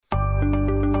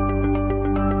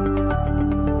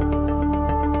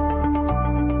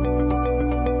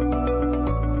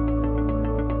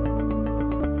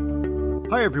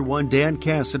Hi everyone, Dan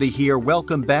Cassidy here.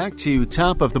 Welcome back to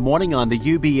Top of the Morning on the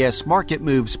UBS Market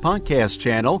Moves podcast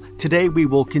channel. Today we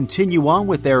will continue on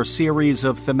with our series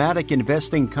of thematic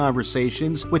investing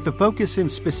conversations with the focus in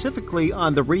specifically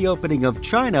on the reopening of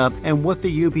China and what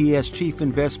the UBS Chief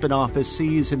Investment Office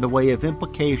sees in the way of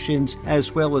implications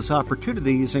as well as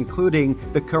opportunities, including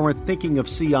the current thinking of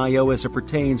CIO as it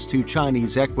pertains to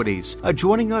Chinese equities.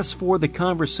 Joining us for the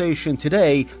conversation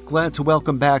today, glad to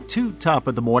welcome back to Top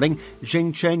of the Morning,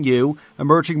 Jing-Chen Yu,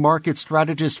 Emerging Market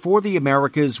Strategist for the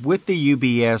Americas with the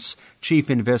UBS Chief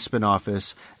Investment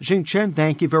Office. Jing-Chen,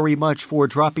 thank you very much for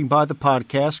dropping by the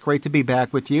podcast. Great to be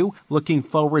back with you. Looking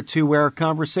forward to our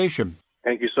conversation.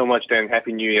 Thank you so much, Dan.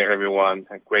 Happy New Year, everyone.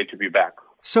 Great to be back.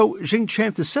 So,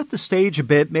 Jing-Chen, to set the stage a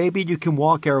bit, maybe you can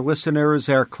walk our listeners,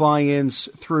 our clients,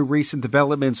 through recent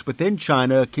developments within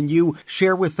China. Can you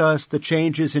share with us the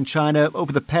changes in China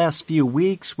over the past few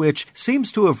weeks, which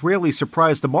seems to have really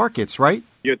surprised the markets, right?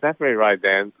 You're definitely right,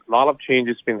 Dan. A lot of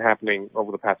changes been happening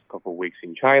over the past couple of weeks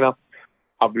in China.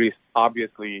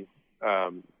 Obviously,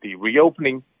 the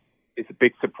reopening is a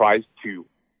big surprise to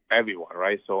everyone,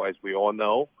 right? So, as we all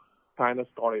know, China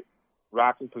started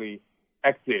rapidly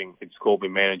exiting its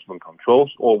COVID management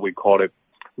controls, or we call it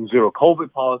zero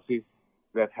COVID policy,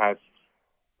 that has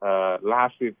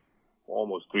lasted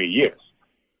almost 3 years.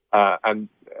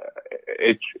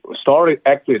 It started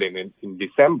exiting in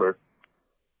December,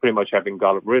 pretty much having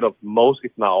got rid of most,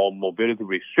 if not all, mobility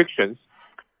restrictions.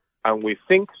 And we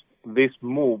think this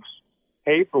moves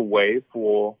pave the way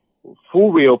for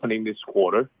full reopening this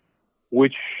quarter,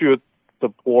 which should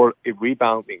support a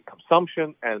rebound in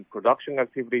consumption and production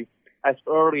activity as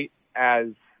early as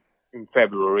in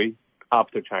February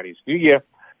after Chinese New Year,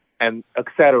 and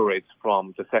accelerates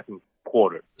from the second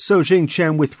quarter. So,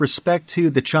 Jing-Chen, with respect to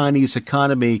the Chinese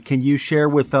economy, can you share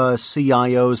with us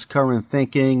CIO's current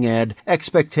thinking and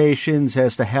expectations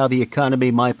as to how the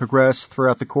economy might progress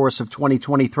throughout the course of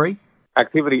 2023?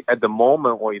 Activity at the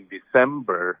moment, or in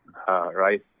December,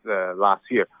 last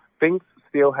year, things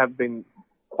still have been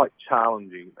quite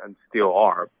challenging and still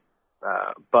are.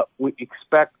 But we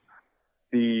expect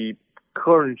the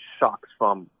current shocks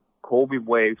from COVID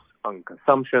waves on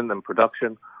consumption and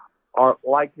production are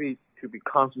likely to be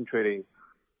concentrating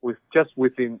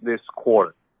within this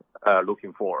quarter,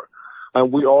 looking forward.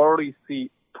 And we already see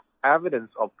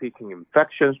evidence of peaking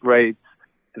infections rates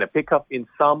and a pickup in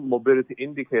some mobility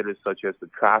indicators such as the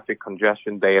traffic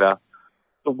congestion data.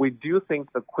 So we do think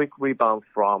a quick rebound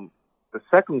from the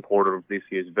second quarter of this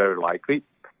year is very likely.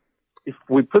 If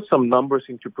we put some numbers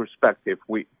into perspective,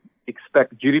 we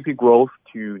expect GDP growth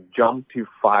to jump to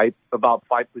about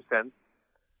 5%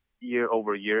 year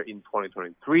over year in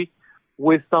 2023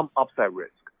 with some upside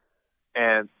risk.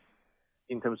 And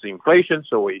in terms of inflation,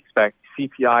 so we expect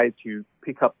CPI to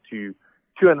pick up to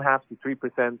 2.5% to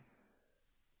 3%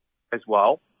 as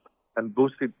well, and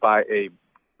boosted by a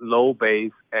low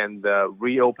base and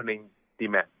reopening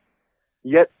demand.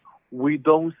 Yet, we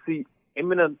don't see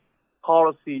imminent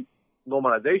policy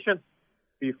normalization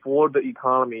before the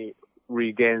economy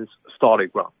regains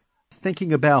solid ground.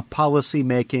 Thinking about policy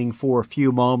making for a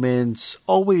few moments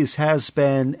always has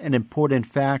been an important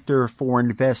factor for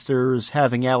investors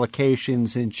having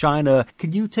allocations in China.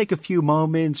 Can you take a few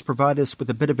moments, provide us with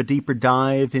a bit of a deeper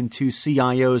dive into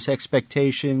CIO's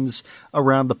expectations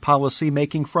around the policy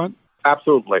making front?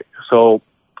 Absolutely. So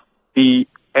the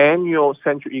annual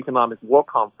Central Economic Work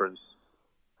Conference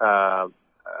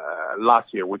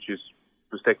last year, which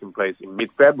was taking place in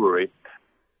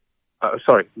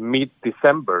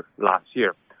mid-December last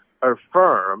year,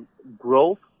 affirmed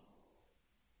growth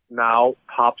now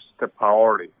tops the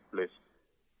priority list,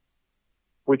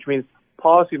 which means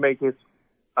policymakers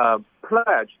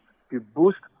pledged to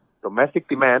boost domestic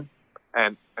demand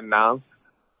and announce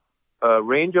a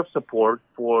range of support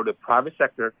for the private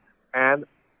sector and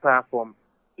platform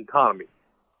economy.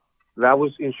 That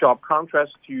was in sharp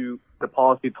contrast to the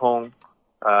policy tone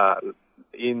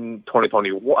in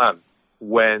 2021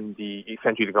 when the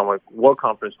Central Economic Work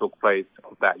Conference took place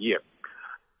that year.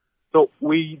 So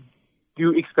we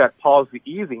do expect policy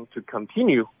easing to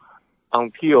continue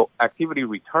until activity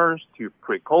returns to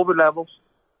pre-COVID levels.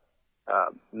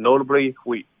 Notably,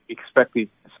 we expect the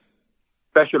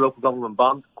special local government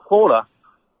bond quota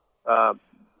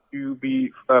to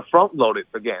be front-loaded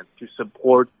again to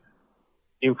support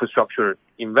infrastructure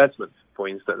investments, for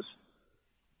instance.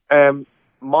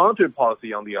 Monetary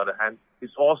policy, on the other hand,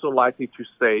 is also likely to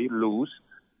stay loose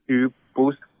to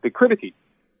boost liquidity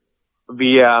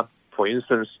via, for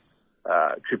instance,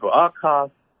 triple R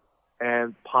cuts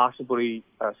and possibly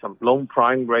some loan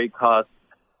prime rate cuts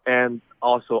and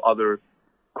also other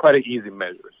credit easing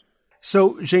measures.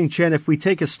 So, Jing-Chen, if we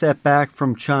take a step back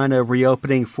from China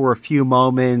reopening for a few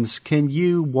moments, can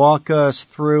you walk us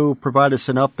through, provide us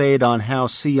an update on how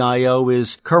CIO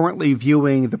is currently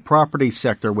viewing the property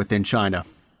sector within China?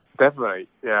 Definitely,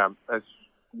 yeah. As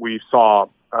we saw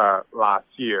last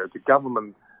year, the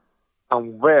government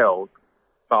unveiled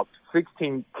about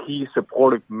 16 key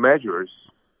supportive measures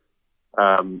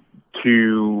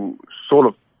to sort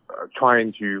of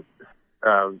trying to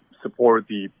support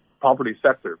the property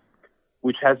sector,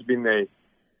 which has been a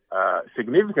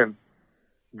significant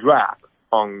drag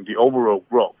on the overall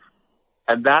growth.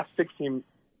 And that 16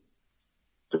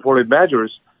 supportive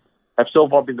measures have so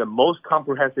far been the most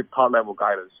comprehensive top-level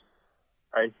guidance,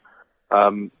 right?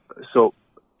 So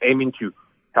aiming to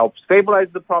help stabilize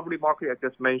the property market, I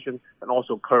just mentioned, and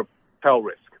also curb tail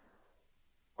risk.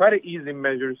 Credit easing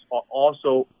measures are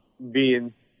also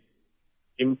being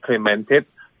implemented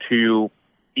to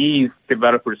ease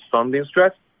developers' funding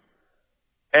stress.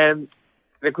 And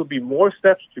there could be more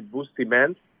steps to boost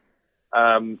demand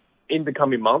in the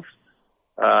coming months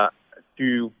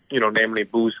to, namely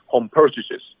boost home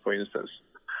purchases, for instance.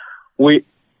 We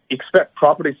expect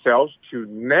property sales to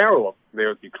narrow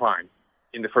their decline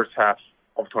in the first half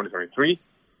of 2023,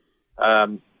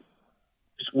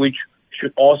 which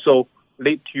should also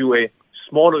lead to a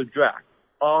smaller drag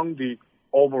on the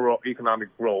overall economic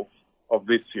growth of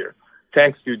this year,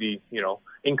 thanks to the,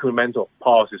 incremental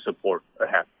policy support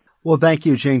ahead. Well, thank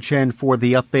you, Jing-Chen, for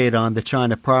the update on the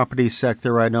China property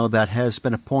sector. I know that has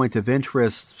been a point of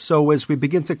interest. So as we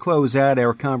begin to close out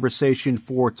our conversation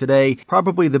for today,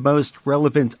 probably the most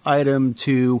relevant item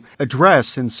to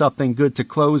address and something good to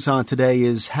close on today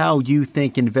is how you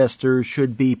think investors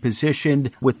should be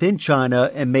positioned within China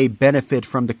and may benefit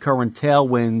from the current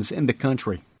tailwinds in the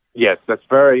country. Yes, that's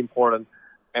very important.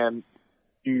 And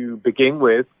to begin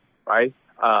with, right,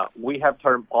 we have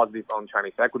turned positive on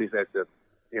Chinese equities as a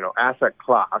asset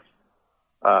class.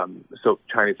 So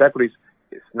Chinese equities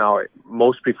is now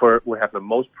we have the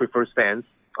most preferred stance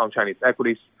on Chinese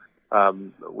equities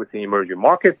within emerging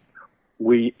markets.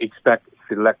 We expect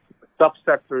select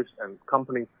subsectors and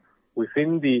companies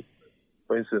within the,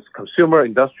 for instance, consumer,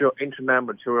 industrial, internet,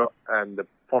 material, and the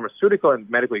pharmaceutical and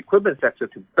medical equipment sector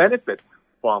to benefit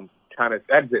from China's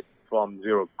exit from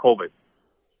zero COVID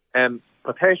and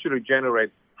potentially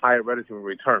generate higher relative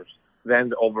returns than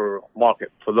the overall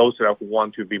market for those that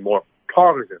want to be more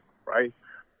targeted, right?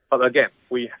 But again,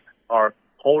 we are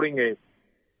holding a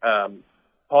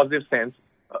positive stance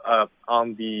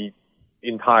on the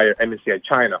entire MSCI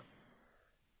China.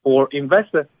 For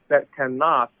investors that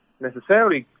cannot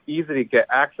necessarily easily get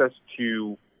access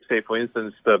to, say, for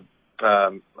instance, the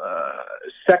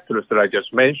sectors that I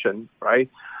just mentioned, right?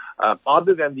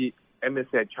 Other than the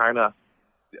MSCI China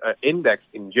index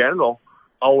in general,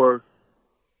 our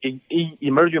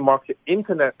emerging market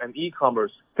internet and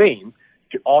e-commerce theme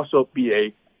could also be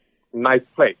a nice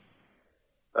play.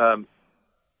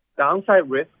 Downside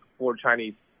risk for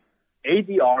Chinese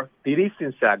ADR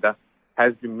delisting saga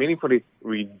has been meaningfully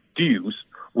reduced,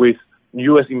 with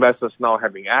U.S. investors now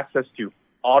having access to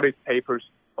audit papers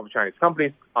of Chinese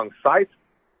companies on site.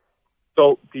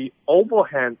 So the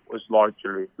overhang was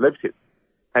largely lifted.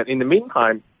 And in the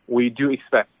meantime, we do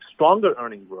expect stronger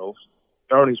earnings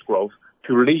growth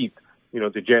to lead,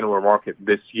 the general market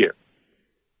this year.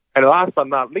 And last but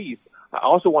not least, I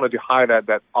also wanted to highlight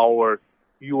that our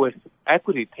U.S.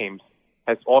 equity teams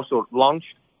has also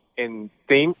launched a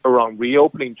theme around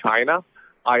reopening China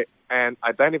and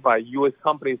identify U.S.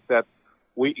 companies that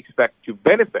we expect to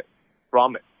benefit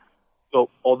from it. So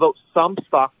although some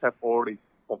stocks have already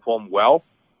performed well,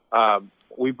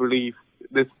 we believe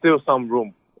there's still some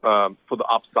room for the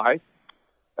upside.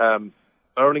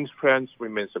 Earnings trends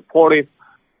remain supportive,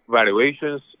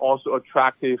 valuations also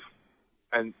attractive,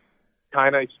 and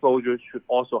China exposure should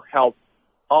also help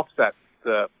offset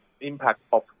the impact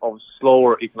of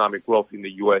slower economic growth in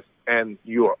the U.S. and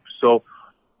Europe. So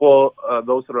for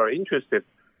those that are interested,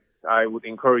 I would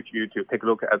encourage you to take a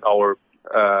look at our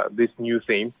this new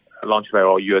theme launched by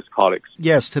our U.S. colleagues.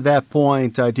 Yes, to that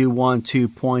point, I do want to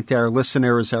point our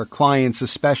listeners, our clients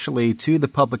especially, to the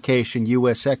publication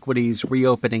U.S. Equities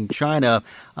Reopening China,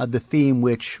 the theme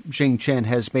which Jing-Chen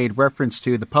has made reference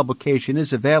to. The publication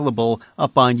is available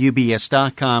up on ubs.com/CIO.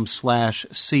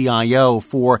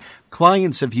 For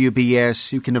clients of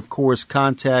UBS, you can, of course,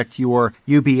 contact your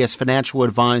UBS financial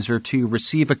advisor to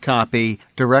receive a copy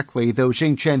directly. Though,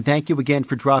 Jing-Chen, thank you again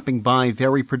for dropping by.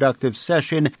 Very productive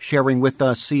session, sharing with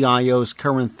us CIO's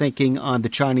current thinking on the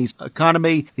Chinese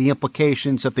economy, the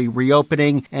implications of the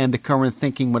reopening, and the current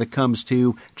thinking when it comes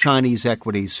to Chinese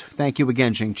equities. Thank you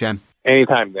again, Jing-Chen.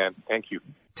 Anytime, Dan. Thank you.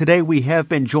 Today we have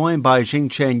been joined by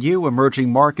Jingchen Yu,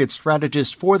 Emerging Market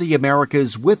Strategist for the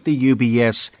Americas with the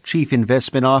UBS Chief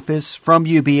Investment Office. From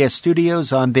UBS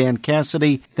Studios, I'm Dan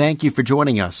Cassidy. Thank you for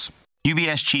joining us.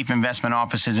 UBS Chief Investment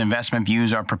Office's investment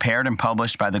views are prepared and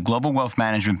published by the global wealth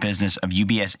management business of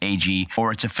UBS AG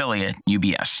or its affiliate,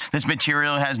 UBS. This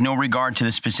material has no regard to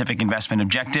the specific investment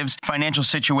objectives, financial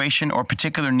situation, or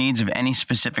particular needs of any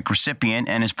specific recipient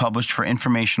and is published for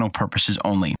informational purposes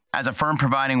only. As a firm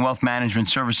providing wealth management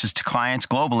services to clients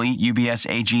globally, UBS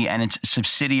AG and its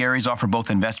subsidiaries offer both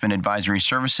investment advisory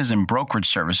services and brokerage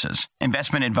services.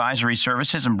 Investment advisory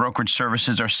services and brokerage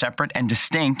services are separate and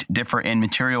distinct, differ in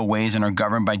material ways, and are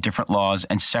governed by different laws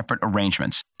and separate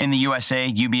arrangements. In the USA,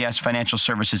 UBS Financial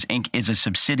Services Inc. is a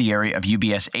subsidiary of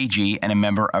UBS AG and a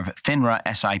member of FINRA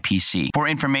SIPC. For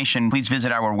information, please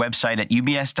visit our website at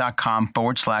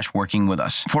ubs.com/working with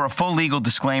us. For a full legal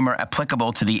disclaimer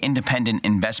applicable to the independent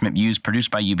investment views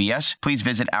produced by UBS, please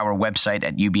visit our website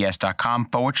at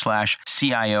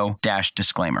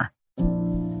ubs.com/CIO-disclaimer.